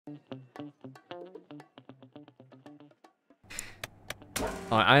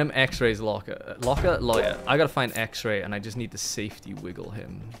Alright, I am X-Ray's locker. Lawyer. I gotta find X-Ray and I just need to safety wiggle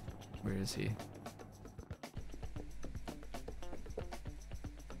him. Where is he?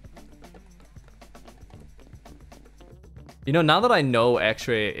 You know, now that I know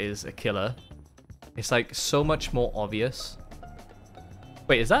X-Ray is a killer, it's like so much more obvious.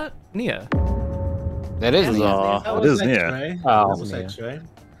 Wait, is that Nia? That is Nia. That is Nia. Oh, that was X-Ray.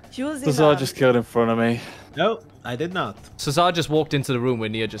 She was Cesar just killed in front of me. No, I did not. Cesar just walked into the room where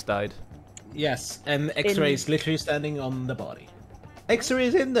Nia just died. Yes, and X-Ray is literally standing on the body. X-Ray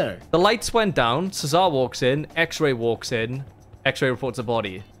is in there. The lights went down, Cesar walks in, X-Ray walks in, X-Ray reports a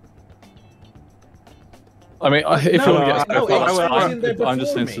body. I mean, if you want to get I'm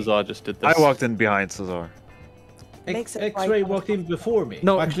just saying Cesar just did this. I walked in behind Cesar. X-Ray walked in before me.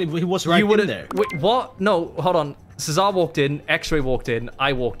 No, actually, he was right in there. Wait, what? No, hold on. Cesar walked in, X-Ray walked in,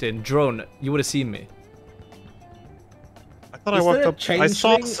 I walked in. Drone, you would have seen me. I thought I walked up. I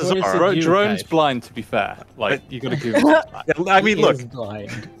saw Cesar. Drone's blind, to be fair. Like, you gotta give. I mean, look.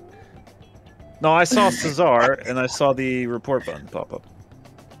 Blind. No, I saw Cesar and I saw the report button pop up.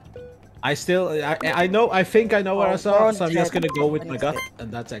 I think I know what I saw, so I'm just gonna go with my gut,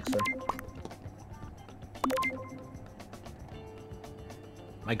 and that's X-Ray.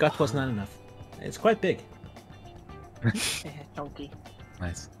 My gut was not enough. It's quite big. Chunky.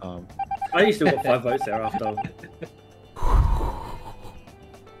 Nice. I used to got 5 votes there after.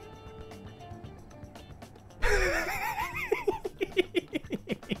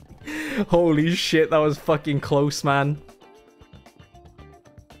 Holy shit, that was fucking close, man.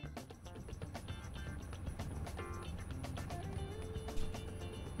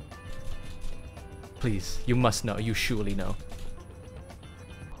 Please, you must know. You surely know.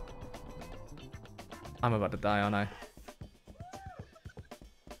 I'm about to die, aren't I?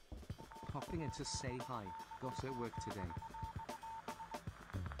 Popping in to say hi. Got at work today.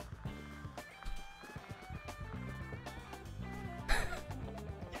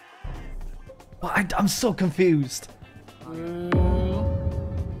 Well, I'm so confused.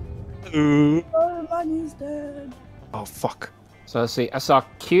 Everybody's dead. Oh, fuck. So let's see. I saw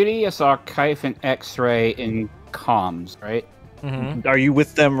Cutie, I saw Kaif and X-Ray in comms, right? Mm-hmm. Are you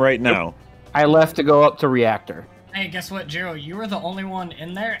with them right now? I left to go up to reactor. Hey, guess what, Jiro? You were the only one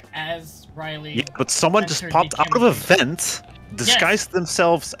in there as Riley. Yeah, but someone just popped out of a vent, disguised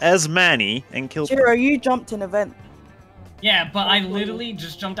themselves as Manny, and killed Jiro, you jumped in a vent. Yeah, but I literally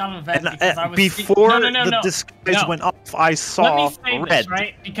just jumped out of a vent because I was before the disguise went off. I saw Let me say red. this,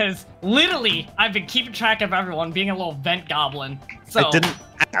 right? Because literally, I've been keeping track of everyone, being a little vent goblin. So I didn't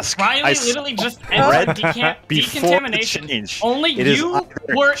ask. Riley literally just entered decontamination. Only you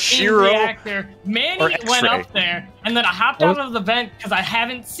were in reactor. Manny went up there, and then I hopped out of the vent because I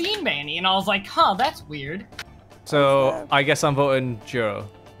haven't seen Manny, and I was like, huh, that's weird. So I guess I'm voting Jiro.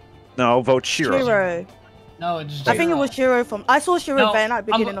 No, vote Shiro. Shiro. No, it's I think it was Shiro from. I saw Shiro vent at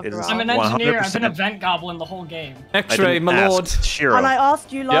the beginning of the round. I'm an engineer. I've been a vent goblin the whole game. X-Ray, my lord. Shiro. And I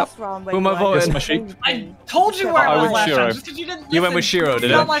asked you last round. Who am I voting? I told you where I was last round, just because you didn't listen. You went with Shiro, did it's you?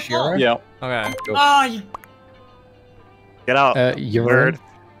 not my fault. Yeah. Okay. Ah, you... Get out. You're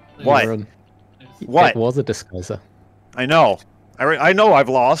What? What? It was a disguiser. I know. I know I've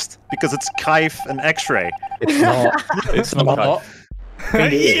lost because it's Kaif and X-Ray. It's not. It's not.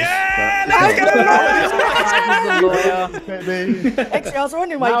 Yeah! Actually, I was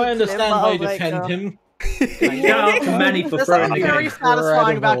wondering why now you I understand why you defend him. Shout out to Manny for There's throwing something the very game.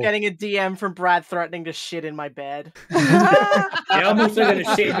 satisfying about getting a DM from Brad threatening to shit in my bed. Yeah, I'm also going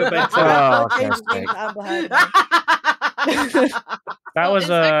to shit in your bed too. That was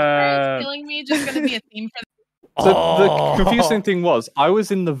killing me just going to be a theme for. So the confusing thing was, I was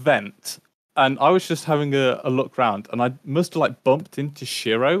in the vent, and I was just having a look round, and I must have like bumped into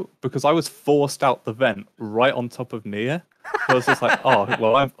Shiro because I was forced out the vent right on top of Nia. So I was just like, oh,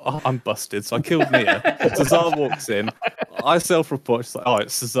 well, I'm busted. So I killed Nia. Cesar walks in. I self-report. She's like, oh,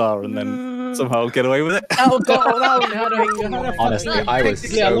 it's Cesar, and then somehow get away with it. Oh god! Honestly, I was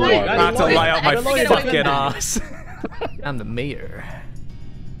so wrong. About to lie out my fucking ass. I'm the mayor.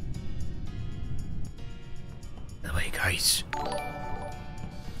 By the way, guys,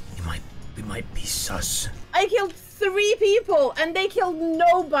 we might be sus. I killed 3 people and they killed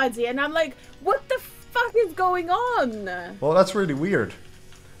nobody, and I'm like, what the fuck is going on? Well, that's really weird.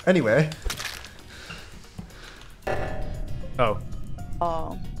 Anyway. Oh.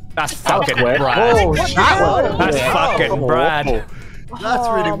 Oh. That's fucking quick. Brad. Oh, That's fucking Brad. That's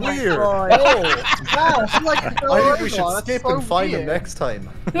really weird. I think we should skip and find him next time.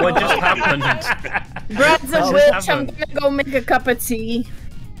 What just happened? Brad's a witch. I'm gonna go make a cup of tea.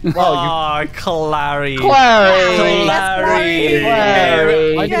 Oh, Clary. Clary.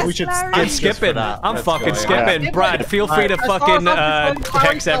 Clary. I think we should skip it. I'm fucking skipping. Yeah. Brad, feel free to fucking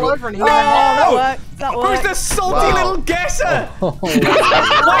hex everyone. That Who's the salty little guesser?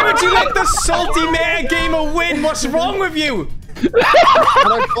 Why would you let the salty mayor gamer win? What's wrong with you? Can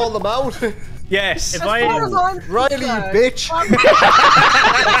I call them out? Yes. If Riley, you bitch.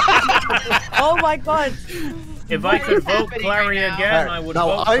 Oh my god. If I could vote Clary again, I would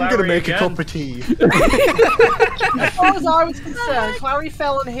vote I'm gonna Clary make again. a cup of tea. As far as I was concerned, Clary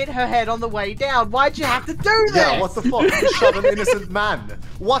fell and hit her head on the way down. Why'd you have to do this? Yeah, what the fuck? You shot an innocent man.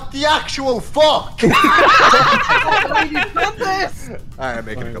 What the actual fuck? You've done this. Alright, I'm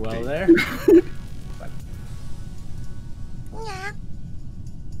making a cup of tea. There.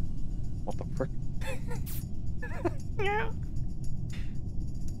 What the frick?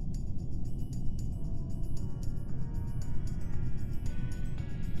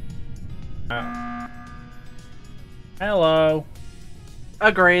 Hello.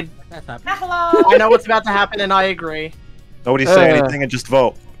 Agreed. Hello. I know what's about to happen, and I agree. Nobody say anything and just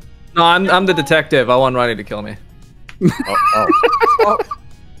vote. No, I'm the detective. I want Riley to kill me.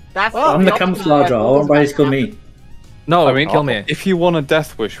 That's I'm the camouflage. I want Riley to kill me. No, I mean, kill me. If you want a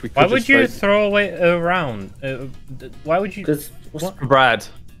death wish, we could Why just would you vote. throw away a round? Why would you? Because Brad.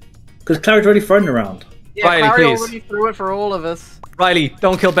 Clary's already thrown around. Yeah, Riley, Clary please. already threw it for all of us. Riley,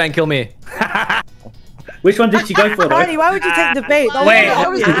 don't kill Ben, kill me. Which one did she go for, though? Riley, why would you take the bait? That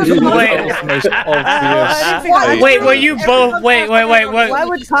Wait, were you both? Wait. Why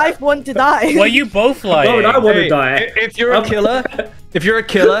would Clive want to die? Were you both like? Why would I want to die? If you're a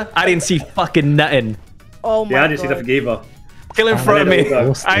killer, I didn't see fucking nothing. Oh my Yeah, I didn't see God. nothing either. Kill in front of me.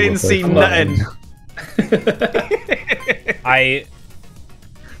 I didn't see nothing.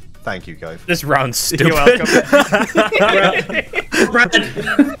 Thank you, guys. This round's stupid. You're welcome. To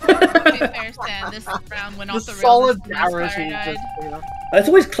be fair, Stan, this round went off the rails. Solidarity. It's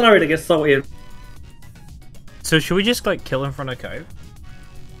always Clary that gets salty. So should we just like kill in front of Cove?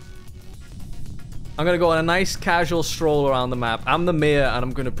 I'm gonna go on a nice casual stroll around the map. I'm the mayor and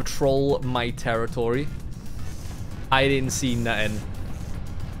I'm gonna patrol my territory. I didn't see nothing.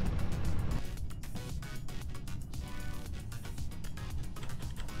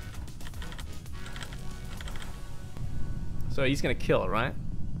 So he's gonna kill, right?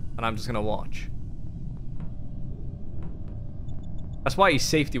 And I'm just gonna watch. That's why he's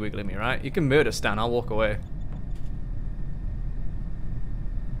safety wiggling me, right? You can murder Stan, I'll walk away.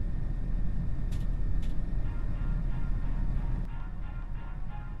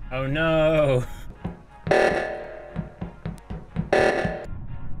 Oh no.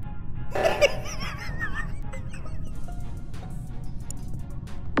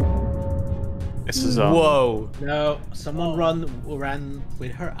 This is Whoa. No, someone ran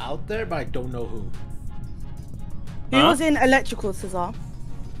with her out there, but I don't know who. Who was in electrical, Cesar?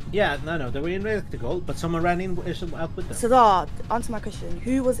 Yeah, no, they were in electrical, but someone ran in out with them. Cesar, answer my question.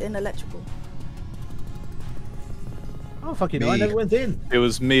 Who was in electrical? Oh, fuck you know, I never went in. It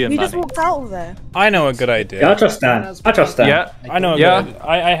was me and You just Manny. walked out of there. I know a good idea. Yeah, I trust Stan. I trust Stan. Yeah, I know. Yeah.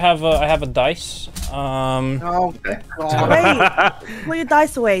 I have a dice. Oh, Wait, put your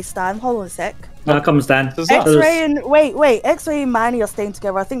dice away, Stan. Hold on a sec. Now comes Stan. X-Ray and wait, X-Ray and Manny are staying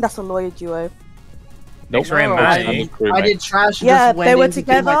together. I think that's a lawyer duo. Nope. X-Ray and Manny. I did trash. Yeah, just they were went in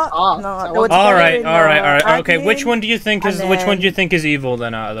to do my together. task. No, they were together. All right. in, Okay, which admin, one do you think is and which one do you then- think is evil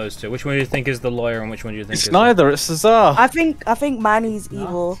then out of those two? Which one do you think is the lawyer and which one do you think It's is neither. It's Cesar. I think Manny's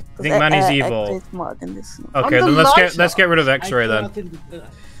evil. I think Manny's evil. X-Ray's smarter than this. Okay, then let's get rid of X-Ray then.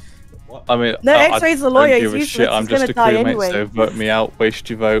 I mean, No, I X-Ray's the don't lawyer, give he's a shit. useless, I'm he's just a gonna die crewmate, anyway. so vote me out, waste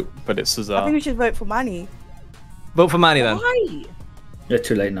your vote, but it's I Cesar. think we should vote for Manny. Vote for Manny then. Why? You're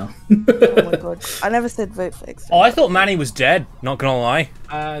too late now. Oh my god, I never said vote for X-Ray. Oh, I thought Manny was dead. Not gonna lie.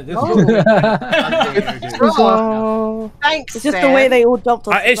 Thanks. It's just the way they all jumped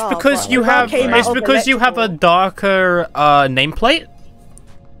on. It's Cesar, because but you Cesar have came it's out of because you have a darker nameplate.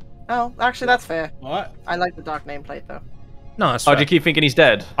 Oh, actually, that's fair. What? I like the dark nameplate though, No, that's Oh, fair. do you keep thinking he's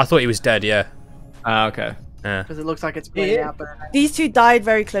dead? I thought he was dead. Yeah. Ah, okay. Yeah. because it looks like it's playing out. But These two died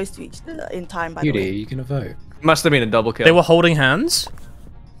very close to each other in time. By the way. you gonna vote? Must have been a double kill. They were holding hands.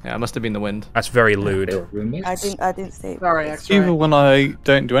 Yeah, it must have been the wind. That's very lewd. They were roommates. I didn't say. Sorry, X-Ray. Even when I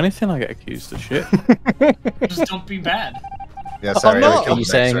don't do anything, I get accused of shit. Just don't be bad. Yeah, sorry. I'm not. Are you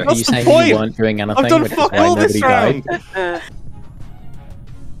saying That's the point. you weren't doing anything? I've done which is fuck why all this nobody round. died?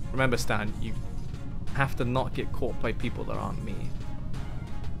 Remember, Stan, you have to not get caught by people that aren't me.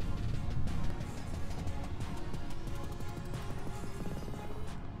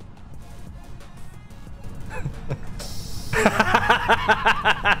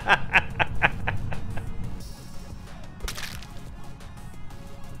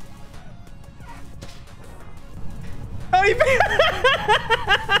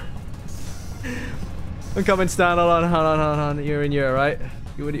 I'm coming, Stan. Hold on. You're in here, right?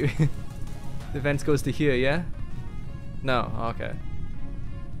 What do you? The vent goes to here, yeah? No. Okay.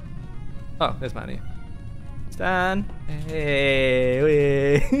 Oh, there's Manny. Stan.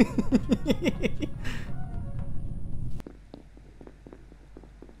 Hey.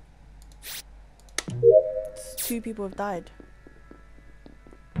 Two people have died.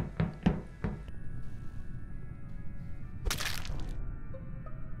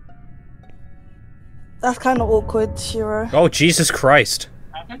 That's kind of awkward, Shiro. Oh, Jesus Christ.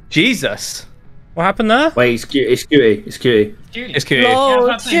 Jesus. What happened there? Wait, it's Cutie. It's Cutie. It's Cutie.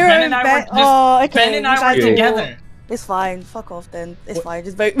 No, Shiro and Ben. Oh, okay. Ben and I were together. It's fine. Fuck off then. It's fine.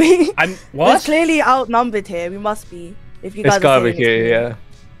 Just vote me. What? We're clearly outnumbered here. We must be. If you guys It's gotta are be here, yeah.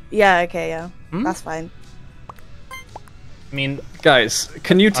 Yeah, okay, yeah. That's fine. I mean, guys,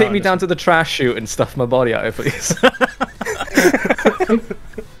 can you take me down to the trash chute and stuff my body out, please?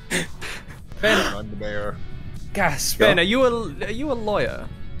 Ben, I'm the mayor. Gasp. Ben, are you a lawyer?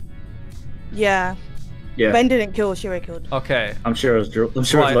 Yeah. Yeah. Ben didn't kill. Shiro killed. Okay. I'm sure it's Drew. I'm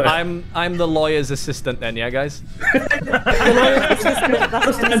sure it's Right, lawyer. I'm the lawyer's assistant then, yeah, guys.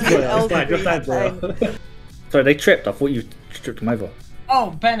 Sorry, they tripped. I thought you tripped them over.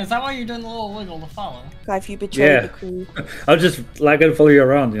 Oh, Ben, is that why you're doing the little wiggle to follow? If you betray the crew. I was just like gonna follow you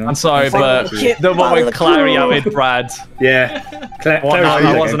around, you know. I'm sorry, but the one with Clary outed Brad. Yeah.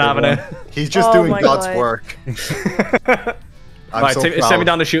 I wasn't having it. He's just doing God's work. Right, send me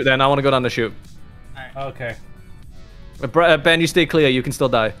down the chute then. I want to go down the chute. Okay. Ben, you stay clear. You can still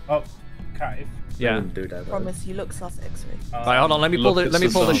die. Oh, okay. Yeah. Do that, Promise, you look sus X-ray. Right, hold on. Let me pull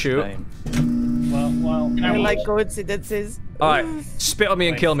the chute. Well. I like coincidences. All right, spit on me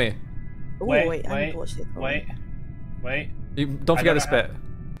and kill me. Ooh, wait, I need to watch this. Wait. Don't forget to spit.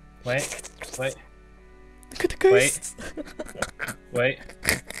 Wait. Look at the ghosts. Wait.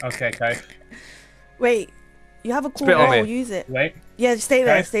 Okay, okay. Wait, you have a cool Spit on roll. me. Use it. Wait. Yeah, stay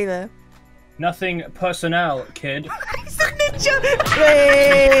there. Okay. Stay there. Nothing personnel, kid. Wait.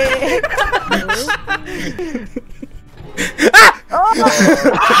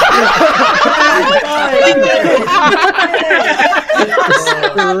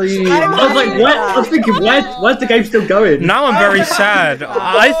 I was like, what? I was thinking, where's the game still going? Now I'm very sad.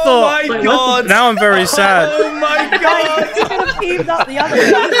 I thought. Oh my God. Now I'm very sad. Oh my God! You could have teamed up the other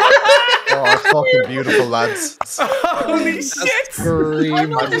one. Oh, fucking beautiful, lads. Holy shit!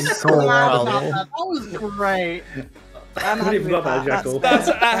 I'm so proud. That was great. I'm happy with that. That's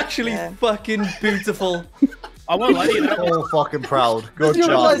actually fucking beautiful. I won't lie to you. So fucking proud. Good Your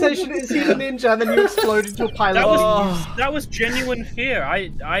job. realization is he's a ninja, and then you explode into a pilot. That was genuine fear. I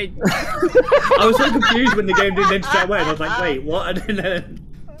was so confused when the game didn't end straight away, and I was like, wait, what? And then...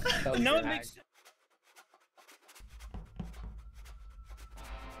 No, it makes sense.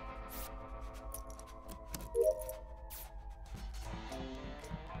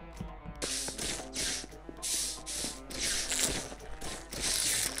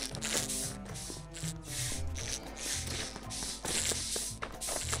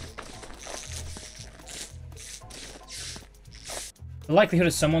 The likelihood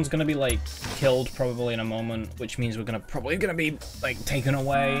is someone's gonna be like killed probably in a moment, which means we're probably gonna be like taken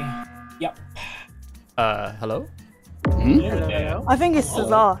away. Yep. Hello? I think it's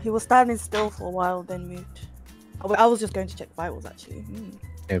Cesar. He was standing still for a while, then moved. I was just going to check vitals actually.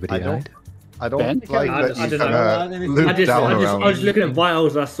 Nobody died. I don't Ben? like I that you don't kind know. of loop down around. I was looking at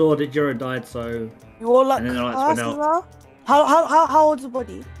vitals. I saw that Juro died, so. You all like And then the lights went Cesar? How old's the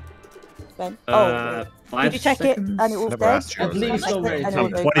body? Ben? Did you check it and it was dead? At least already.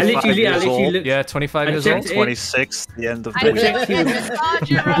 I'm 25 years old. Yeah, 25 years old. 26, the end of I the week. checked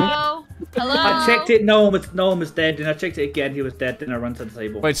Hello? I checked it. No one was dead. Then I checked it again. He was dead. Then I ran to the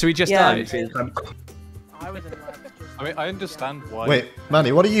table. Wait, so he just died? I mean, I understand why. Wait,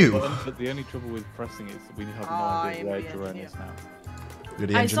 Manny, what are you? But the only trouble with pressing is that we have no idea where Jerome is now. You're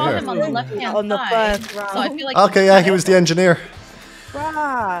the I saw engineer. him on the left-hand On the side, first so I round. feel like Okay, yeah, he was the engineer.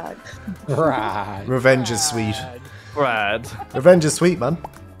 Brad. Brad. Revenge is sweet. Brad. Revenge is sweet, man.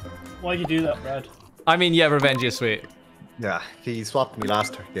 Why'd you do that, Brad? I mean, yeah, revenge is sweet. Yeah, he swapped me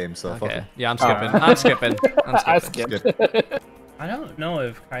last game, so fuck Okay. him. Yeah, I'm skipping. I'm skipping. I'm skipping. Skip. I don't know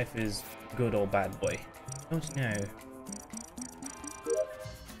if Kaif is good or bad boy. Don't know.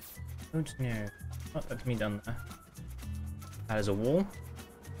 Don't know. What let me done there? That is a wall.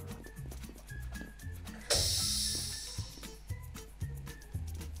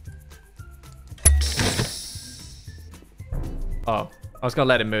 Oh, I was gonna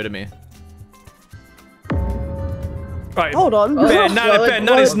let him murder me. Right. Hold on. Ben,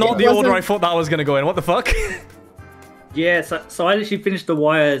 that is not the order I thought that was gonna go in. What the fuck? Yeah, so I literally finished the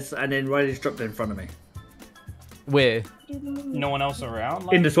wires and then Riley just dropped it in front of me. Where? No one else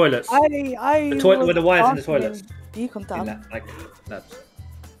around? In the toilets. I with the wires in the toilets. That's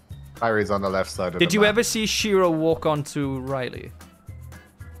Kyrie's on the left side of Did the you map. ever see Shiro walk onto Riley?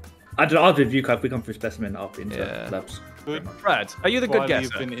 I don't know, I'll do view card if we come through specimen up into labs. Brad, are you the good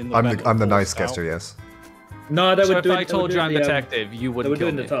guesser? I'm the nice guesser, yes. No, they so were if doing. I told you I'm detective, you wouldn't They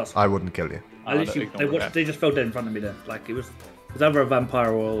were kill doing the me. task. I wouldn't kill you. I literally, they just fell dead in front of me then. Like it was either a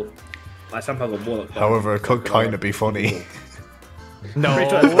vampire or I somehow got warlock. However, it could kind of be funny. No.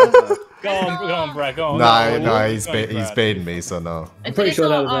 Go on, Brad, go on. Nah, he's baiting me, so no. I'm pretty sure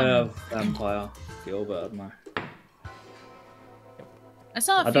that was a vampire kill, but I don't know. I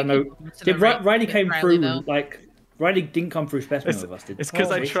saw a few don't know. people to Did the right Riley with came Riley, through though. like Riley didn't come through specimen with us, did It's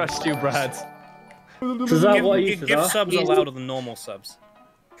because I trust you, Brad. Cesar, what are you, Give Cesar? subs are louder than normal subs.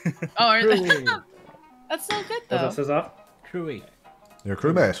 Oh, are they? That's so good though. What's that, Cesar? Crewy. Your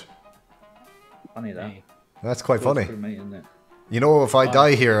crewmate. Funny that. That's quite funny. Crewmate, isn't it? You know, if I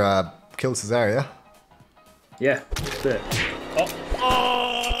die here, kill Cesar, yeah? Yeah, that's it.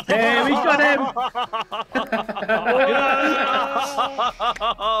 Oh. Hey, we got him!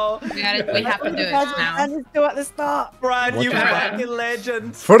 We have to do it now. And it's still at the start. Brad, you fucking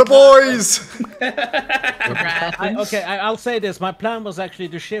legend. For the boys! I'll say this. My plan was actually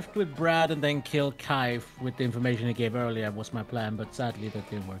to shift with Brad and then kill Kai with the information he gave earlier was my plan, but sadly that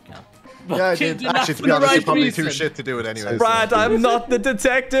didn't work out. Yeah, I did. Actually, to be honest, you're probably too shit to do it anyway. Brad, I'm not the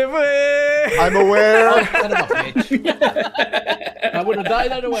detective. I'm aware. I would have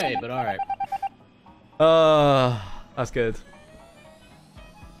died either way, but alright. That's good.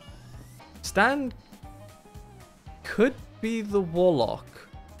 Stan could be the warlock.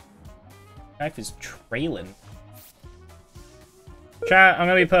 Knife is trailing. Chat, I'm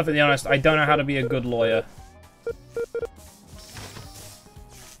gonna be perfectly honest. I don't know how to be a good lawyer.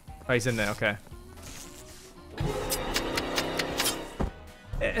 Oh, he's in there. Okay.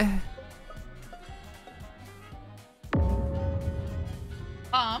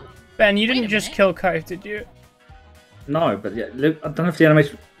 Ben, you didn't just kill Kai, did you? No, but yeah, look, I don't know if the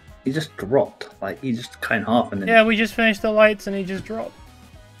animation. He just dropped. Like he just cut in half and then. Yeah, we just finished the lights and he just dropped.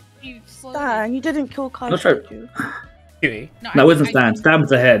 Stan, you didn't kill Kai. Not sure. Did you? Huey. No, it wasn't Stan. Stan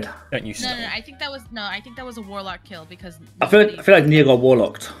was ahead. Don't you No, I think that was a warlock kill because. I feel like Nia got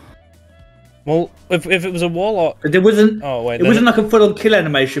warlocked. Well, if it was a warlock, it wasn't. Oh wait, it wasn't like a full-on kill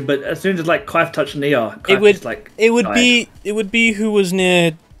animation, but as soon as like Clive touched Nia, It would be who was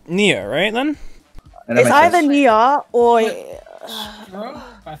near Nia, right then? It's either Nia or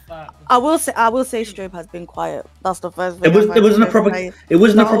I will say Strobe has been quiet. That's the first thing. It wasn't a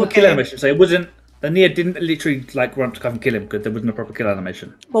proper kill animation. So it wasn't. The Nia didn't literally like run to come and kill him because there wasn't a proper kill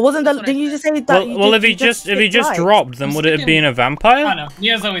animation. But wasn't that? Did you just say that? Well, if he just dropped, then would it have been a vampire? I know.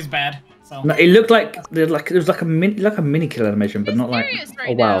 Nia's always bad. So. No, it looked like it was like a mini kill animation, but not like.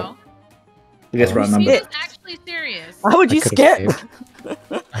 Oh wow! I guess right number. He's actually serious. Why would you skip?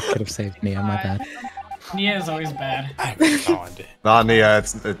 I could have saved Nia, my bad. Nia is always bad. Nah, Nia,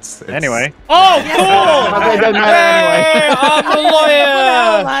 it's anyway. Oh, cool! Hey,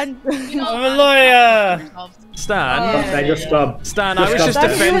 I'm a lawyer. Stan, Stan, I was just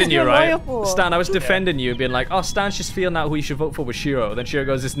defending you, right? Stan, I was defending you, being like, oh, Stan's just feeling out who you should vote for with Shiro. Then Shiro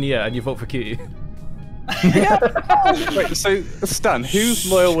goes, it's Nia, and you vote for Cutie. Wait, so Stan, whose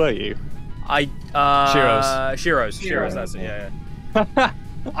lawyer were you? Shiro's, that's it, yeah.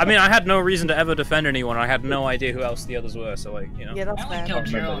 I mean, I had no reason to ever defend anyone. I had no idea who else the others were, so like, you know. Yeah, that's fair. Killed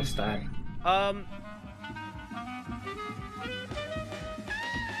Shiro.